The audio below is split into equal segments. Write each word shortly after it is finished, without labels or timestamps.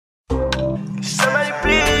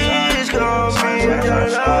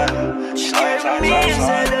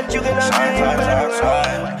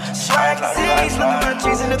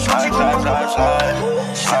the Gucci gon' buckle up.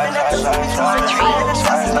 Sippin' that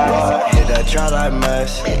hit that trap like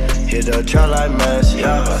Max, hit the trap like Max,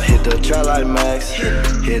 yeah. Hit the trap like Max,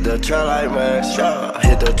 hit the trap like Max, yeah.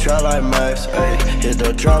 Hit the trap like Max, ayy. Hit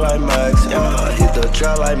the trap like Max, yeah. Hit the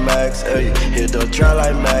trap like Max, ayy. Hit the trap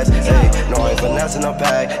like Max, ayy. No, I ain't finessing a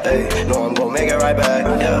pack, ayy. No, I'm gon' make it right back,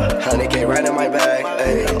 yeah. Honey came right in my bag,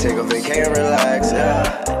 ayy. Take a vacation and relax,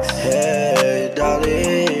 yeah. Hey,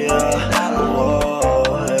 Dolly, yeah.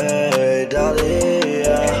 Whoa, hey, Dolly,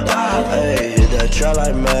 yeah. Hey, hit that trap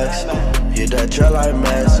like Max, hit that trap like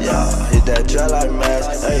Max, yeah. Hit that trap like Max,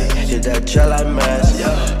 ayy. Hit that trap like Max,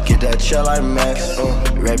 yeah. Get that trap like Max,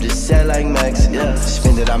 rap this set like Max, yeah.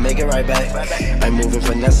 Spend it, I make it right back. I'm moving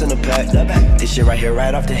finesse in the pack. This shit right here,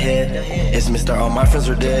 right off the head. It's Mr. All my friends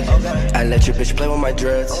are dead. I let your bitch play with my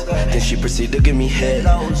dreads, then she proceed to give me head.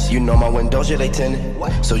 You know my windows, yeah, they tinted,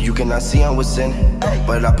 so you cannot see on what's in it.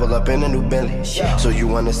 But I pull up in a new Bentley, so you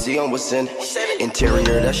wanna see on what's in it.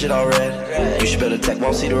 Interior, that shit all red. You should better tech,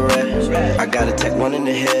 won't see the red. I got a tech one in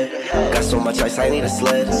the head. Got so much ice, I need a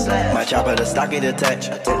sled. My chopper, the stock it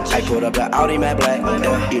attached. I put up the Audi matte black,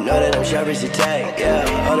 yeah. You know that I'm Chevy's attack,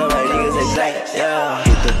 yeah. All of my niggas exact, yeah.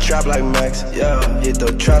 Hit the trap like Max, yeah. Hit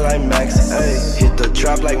the trap like Max, ayy. Hit the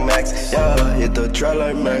trap like Max, yeah. Hit the trap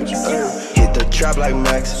like Max, ayy. Hit the trap like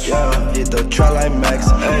Max, yeah. Hit the trap like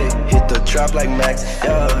Max, ayy. Hit the trap like Max,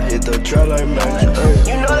 yeah. Hit the trap like Max, ayy.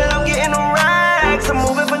 You know that I'm getting them racks. I'm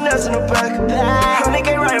moving finesse in the back. Honey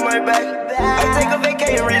can't ride my back. I take a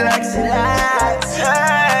vacation, relax.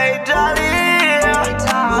 Hey, Dolly.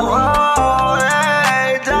 Whoa,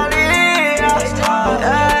 hey, Dolly. Hey,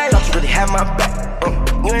 thought you really had my back.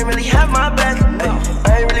 You ain't really have my back. I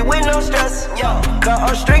ain't really with no stress. Got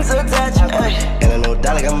all strings attached. And I know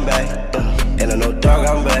Dolly, I'm back. And I know dog,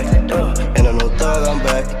 I'm back. And I know thug, I'm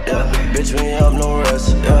back. Bitch, we ain't up no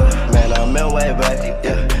rest. Man, I'm in way back.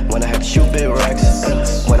 When I had to shoot big racks.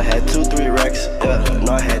 When I had 2-3 racks.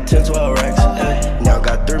 No, I had 10-12 racks. Now I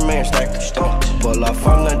got 3 million stacked. Pull off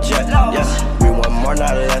on the jet. We want more,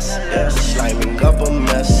 not less. Sliming up a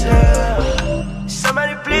mess.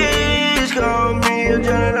 Somebody please call me a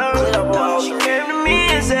janitor. She came to me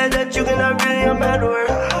and said that you cannot really amount to her.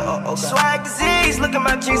 Swag disease, look at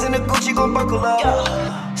my jeans and the Gucci gon' buckle up.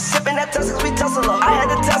 Sippin' that Tussins, we tussle up. I had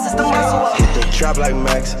to test the muscle up. Hit the trap like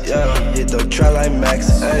Max, yeah. Hit the trap like Max,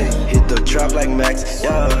 ayy. Hit the trap like Max,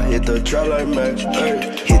 yeah. Hit the trap like Max, ayy.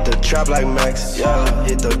 Hit the trap like Max, yeah.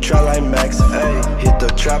 Hit the trap like Max, ayy. Hit the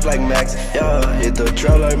trap like Max, yeah. Hit the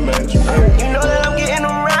trap like Max, ayy. You know that I'm getting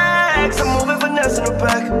them racks. I'm moving finesse in the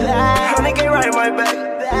back. Honey can't ride my back.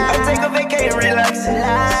 I take a vacation, relax.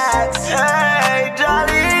 Hey,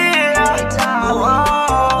 Dolly.